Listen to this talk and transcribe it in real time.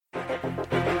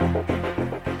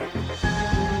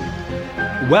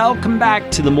Welcome back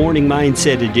to the Morning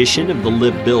Mindset edition of the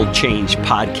Live, Build, Change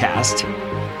podcast.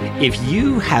 If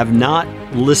you have not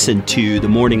listened to the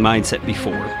Morning Mindset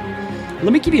before,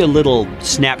 let me give you a little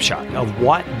snapshot of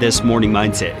what this Morning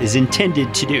Mindset is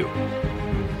intended to do.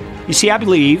 You see, I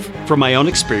believe from my own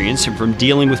experience and from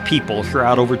dealing with people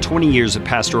throughout over 20 years of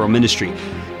pastoral ministry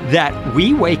that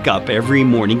we wake up every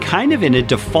morning kind of in a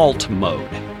default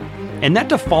mode. And that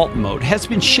default mode has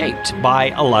been shaped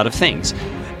by a lot of things.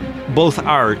 Both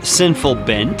our sinful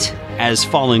bent as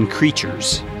fallen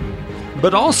creatures,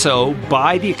 but also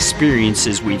by the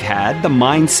experiences we've had, the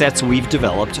mindsets we've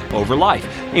developed over life.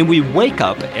 And we wake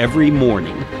up every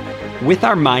morning with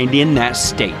our mind in that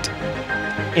state.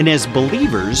 And as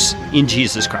believers in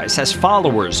Jesus Christ, as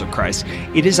followers of Christ,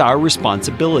 it is our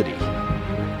responsibility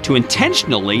to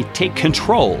intentionally take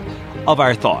control of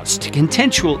our thoughts, to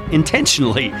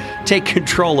intentionally take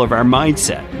control of our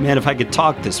mindset. Man, if I could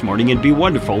talk this morning, it'd be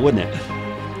wonderful, wouldn't it?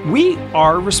 We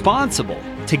are responsible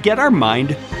to get our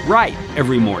mind right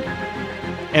every morning.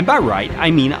 And by right, I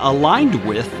mean aligned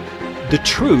with the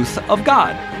truth of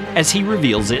God as He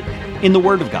reveals it in the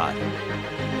Word of God.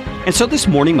 And so this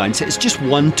morning mindset is just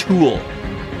one tool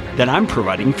that I'm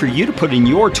providing for you to put in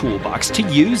your toolbox to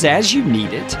use as you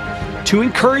need it to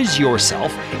encourage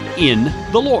yourself in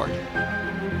the Lord.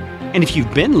 And if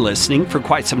you've been listening for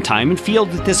quite some time and feel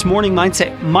that this morning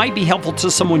mindset might be helpful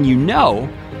to someone you know,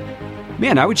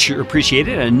 man, I would sure appreciate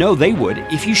it, and I know they would,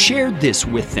 if you shared this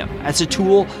with them as a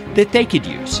tool that they could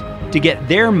use to get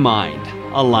their mind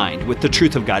aligned with the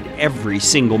truth of God every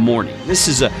single morning. This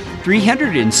is a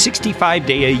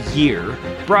 365-day-a-year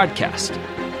broadcast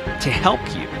to help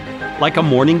you, like a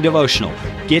morning devotional,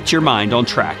 get your mind on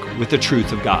track with the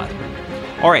truth of God.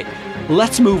 All right,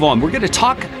 let's move on. We're going to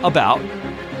talk about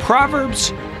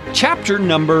Proverbs chapter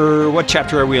number, what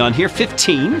chapter are we on here?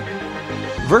 15,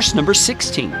 verse number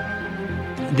 16.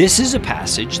 This is a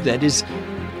passage that is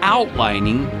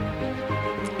outlining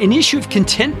an issue of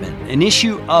contentment, an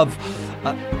issue of,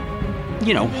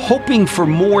 hoping for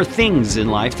more things in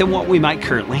life than what we might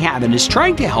currently have, and is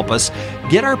trying to help us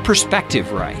get our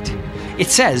perspective right. It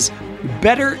says,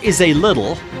 better is a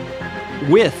little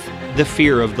with the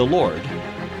fear of the Lord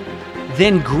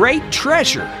than great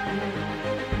treasure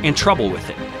and trouble with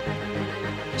it.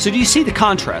 So do you see the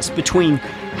contrast between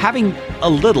having a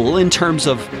little in terms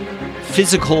of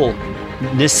physical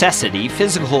necessity,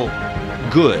 physical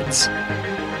goods,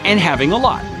 and having a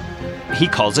lot? He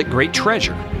calls it great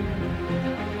treasure.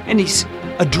 And he's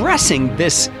addressing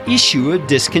this issue of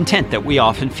discontent that we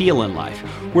often feel in life,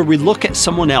 where we look at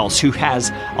someone else who has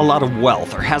a lot of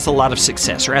wealth or has a lot of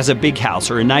success or has a big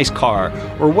house or a nice car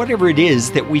or whatever it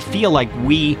is that we feel like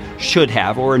we should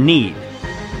have or need.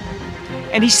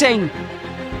 And he's saying,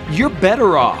 you're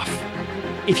better off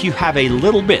if you have a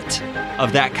little bit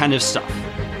of that kind of stuff.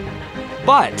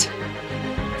 But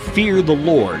fear the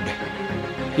Lord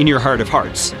in your heart of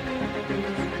hearts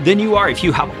than you are if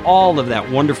you have all of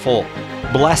that wonderful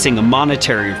blessing of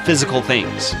monetary or physical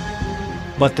things,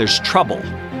 but there's trouble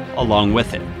along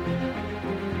with it.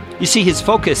 You see, his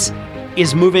focus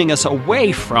is moving us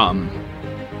away from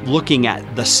looking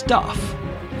at the stuff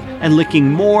and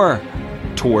looking more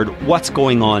toward what's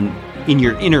going on in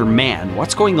your inner man,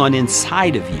 what's going on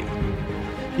inside of you.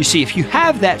 You see, if you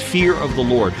have that fear of the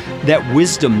Lord, that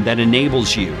wisdom that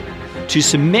enables you to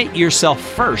submit yourself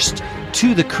first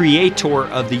to the Creator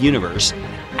of the universe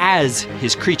as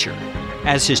His creature,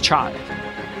 as His child,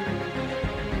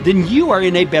 then you are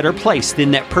in a better place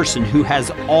than that person who has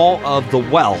all of the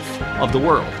wealth of the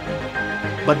world,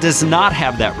 but does not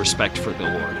have that respect for the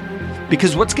Lord.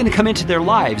 Because what's going to come into their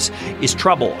lives is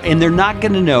trouble, and they're not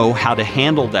going to know how to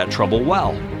handle that trouble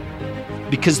well,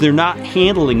 because they're not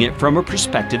handling it from a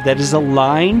perspective that is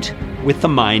aligned with the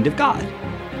mind of God.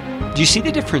 Do you see the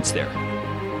difference there?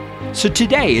 So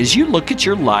today, as you look at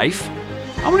your life,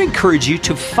 I want to encourage you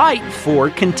to fight for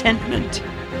contentment.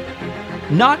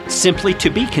 Not simply to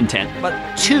be content,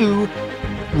 but to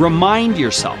remind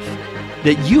yourself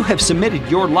that you have submitted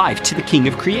your life to the King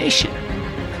of creation.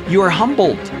 You are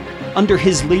humbled under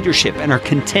His leadership and are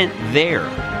content there.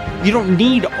 You don't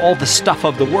need all the stuff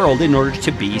of the world in order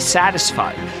to be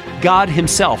satisfied. God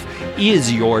Himself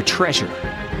is your treasure.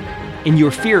 And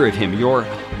your fear of Him, your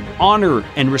honor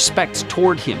and respect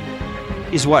toward Him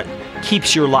is what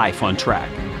keeps your life on track.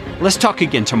 Let's talk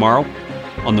again tomorrow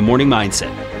on The Morning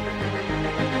Mindset.